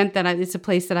the extent that it's a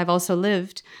place that I've also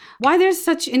lived, why there's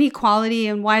such inequality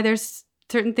and why there's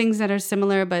certain things that are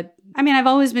similar. But I've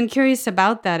always been curious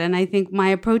about that. And I think my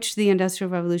approach to the Industrial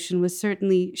Revolution was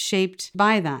certainly shaped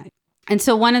by that. And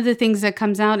so one of the things that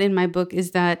comes out in my book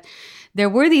is that there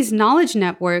were these knowledge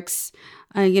networks,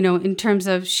 in terms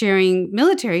of sharing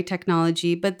military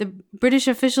technology, but the British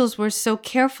officials were so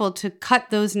careful to cut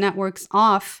those networks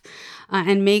off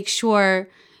and make sure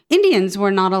Indians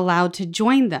were not allowed to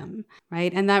join them,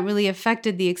 right? And that really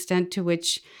affected the extent to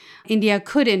which India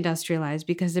could industrialize,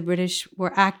 because the British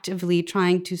were actively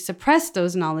trying to suppress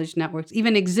those knowledge networks,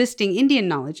 even existing Indian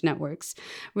knowledge networks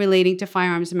relating to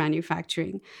firearms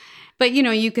manufacturing. But,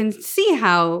 you can see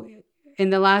how in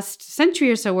the last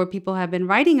century or so, where people have been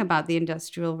writing about the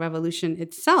Industrial Revolution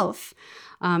itself,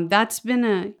 that's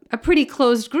been a pretty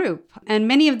closed group. And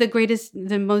many of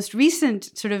the most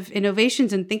recent sort of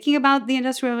innovations in thinking about the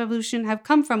Industrial Revolution have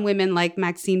come from women like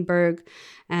Maxine Berg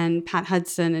and Pat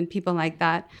Hudson and people like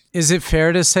that. Is it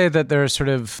fair to say that there are sort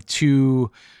of 2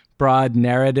 broad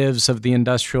narratives of the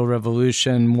Industrial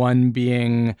Revolution, one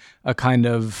being a kind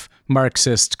of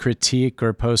Marxist critique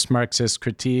or post-Marxist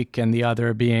critique, and the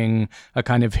other being a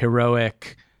kind of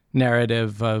heroic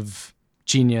narrative of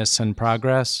genius and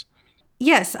progress?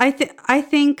 Yes, I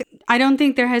don't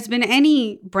think there has been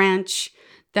any branch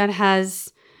that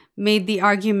has made the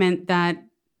argument that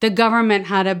the government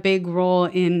had a big role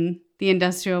in the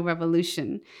Industrial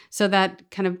Revolution. So that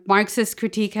kind of Marxist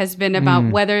critique has been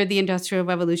about whether the Industrial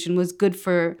Revolution was good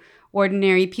for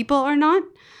ordinary people or not.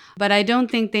 But I don't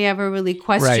think they ever really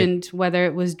questioned whether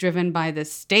it was driven by the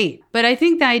state. But I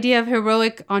think the idea of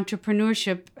heroic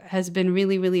entrepreneurship has been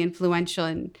really, really influential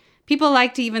in people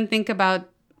like to even think about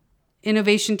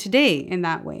innovation today in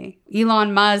that way.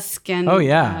 Elon Musk and,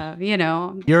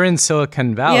 You're in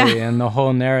Silicon Valley and the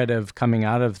whole narrative coming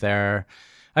out of there.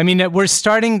 I mean, we're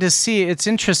starting to see, it's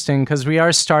interesting because we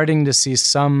are starting to see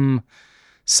some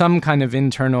kind of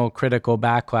internal critical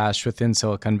backlash within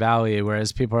Silicon Valley,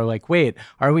 whereas people are like, wait,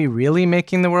 are we really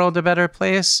making the world a better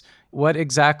place? What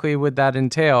exactly would that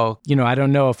entail? I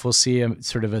don't know if we'll see a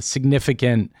sort of a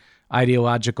significant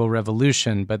ideological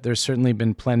revolution, but there's certainly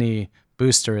been plenty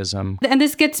boosterism. And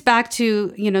this gets back to,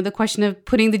 the question of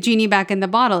putting the genie back in the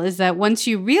bottle, is that once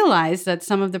you realize that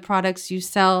some of the products you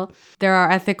sell, there are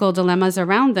ethical dilemmas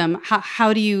around them,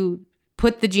 how do you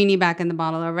put the genie back in the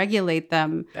bottle or regulate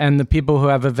them? And the people who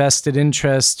have a vested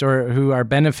interest or who are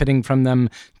benefiting from them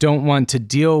don't want to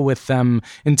deal with them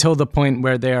until the point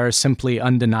where they are simply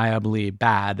undeniably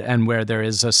bad and where there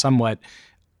is a somewhat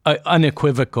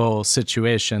unequivocal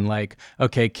situation, like,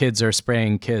 okay, kids are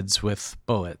spraying kids with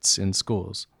bullets in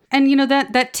schools. And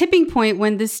that tipping point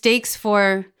when the stakes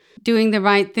for doing the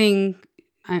right thing,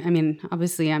 I mean,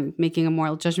 obviously I'm making a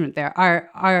moral judgment there,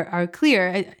 are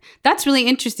clear. That's really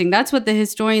interesting. That's what the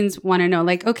historians want to know.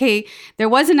 Like, okay, there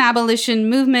was an abolition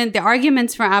movement. The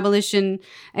arguments for abolition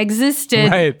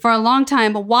existed for a long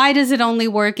time, but why does it only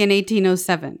work in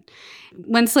 1807?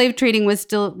 When slave trading was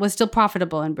still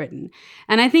profitable in Britain.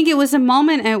 And I think it was a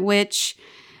moment at which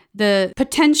the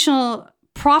potential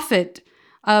profit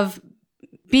of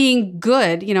being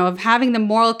good, of having the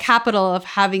moral capital of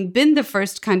having been the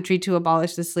first country to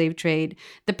abolish the slave trade,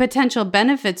 the potential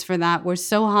benefits for that were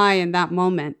so high in that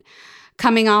moment.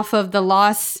 Coming off of the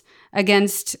loss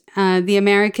against the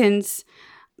Americans,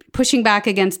 pushing back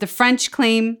against the French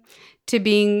claim to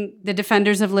being the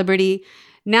defenders of liberty.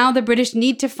 Now the British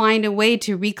need to find a way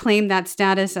to reclaim that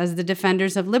status as the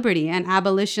defenders of liberty, and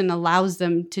abolition allows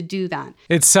them to do that.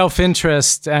 It's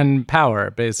self-interest and power,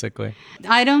 basically.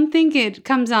 I don't think it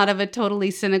comes out of a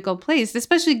totally cynical place,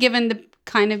 especially given the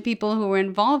kind of people who were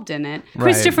involved in it.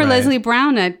 Christopher Leslie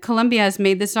Brown at Columbia has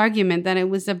made this argument that it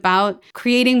was about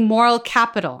creating moral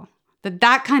capital,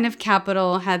 that kind of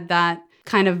capital had that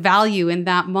kind of value in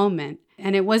that moment.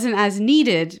 And it wasn't as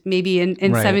needed maybe in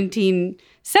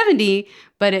 1770,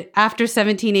 but after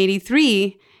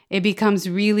 1783, it becomes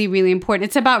really, really important.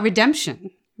 It's about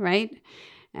redemption, right?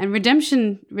 And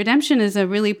redemption is a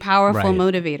really powerful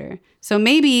motivator. So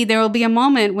maybe there will be a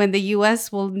moment when the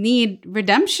U.S. will need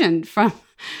redemption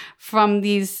from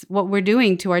these, what we're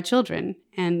doing to our children,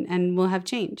 and we'll have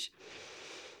change.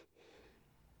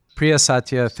 Priya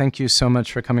Satya, thank you so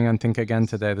much for coming on Think Again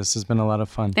today. This has been a lot of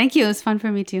fun. Thank you. It was fun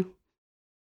for me too.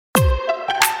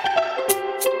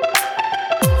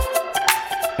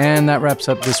 And that wraps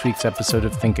up this week's episode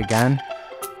of Think Again.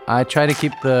 I try to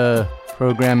keep the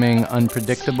programming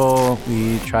unpredictable.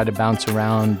 We try to bounce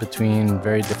around between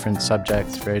very different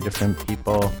subjects, very different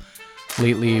people.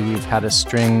 Lately, we've had a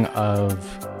string of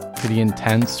pretty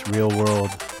intense real-world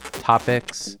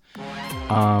topics.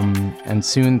 And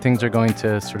soon things are going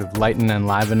to sort of lighten and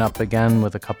liven up again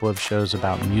with a couple of shows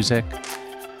about music.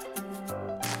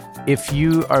 If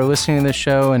you are listening to this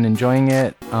show and enjoying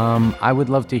it, I would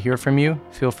love to hear from you.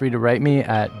 Feel free to write me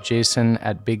at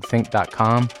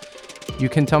jason@bigthink.com. You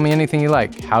can tell me anything you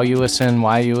like, how you listen,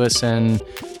 why you listen,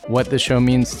 what the show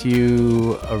means to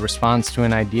you, a response to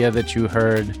an idea that you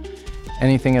heard,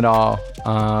 anything at all.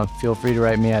 Feel free to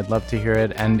write me. I'd love to hear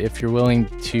it. And if you're willing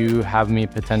to have me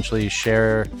potentially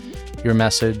share your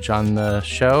message on the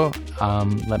show,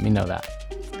 let me know that.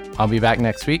 I'll be back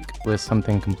next week with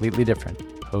something completely different.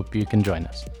 Hope you can join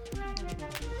us.